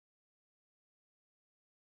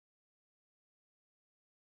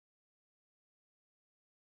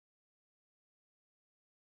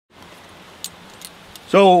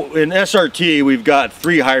So in SRT we've got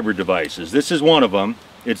 3 hybrid devices. This is one of them.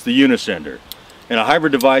 It's the Unicender. And a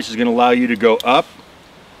hybrid device is going to allow you to go up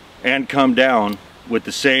and come down with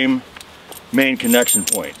the same main connection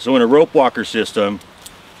point. So in a rope walker system,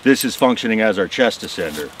 this is functioning as our chest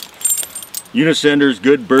ascender. Unicender's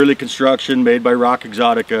good burly construction made by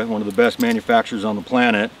Exotica, one of the best manufacturers on the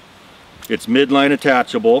planet. It's midline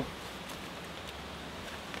attachable,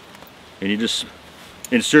 and you just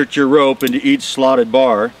insert your rope into each slotted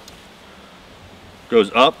bar.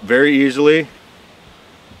 Goes up very easily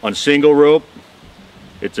on single rope.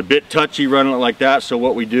 It's a bit touchy running it like that, so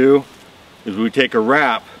what we do is we take a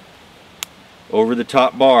wrap over the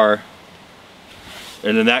top bar,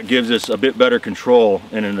 and then that gives us a bit better control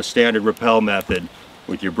and in a standard rappel method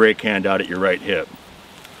with your brake hand out at your right hip.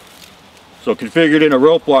 So configured in a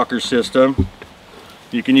rope walker system,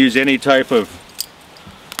 you can use any type of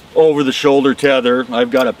over-the-shoulder tether.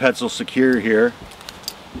 I've got a Petzl Secure here.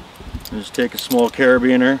 Just take a small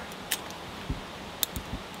carabiner,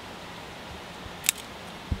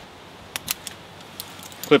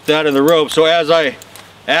 clip that in the rope. So as I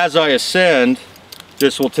ascend,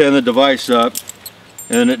 this will tend the device up,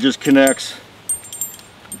 and then it just connects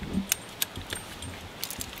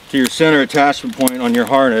to your center attachment point on your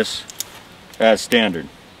harness as standard.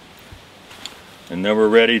 And then we're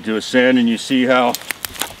ready to ascend, and you see how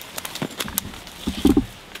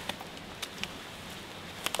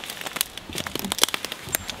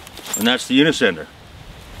and that's the Unicender.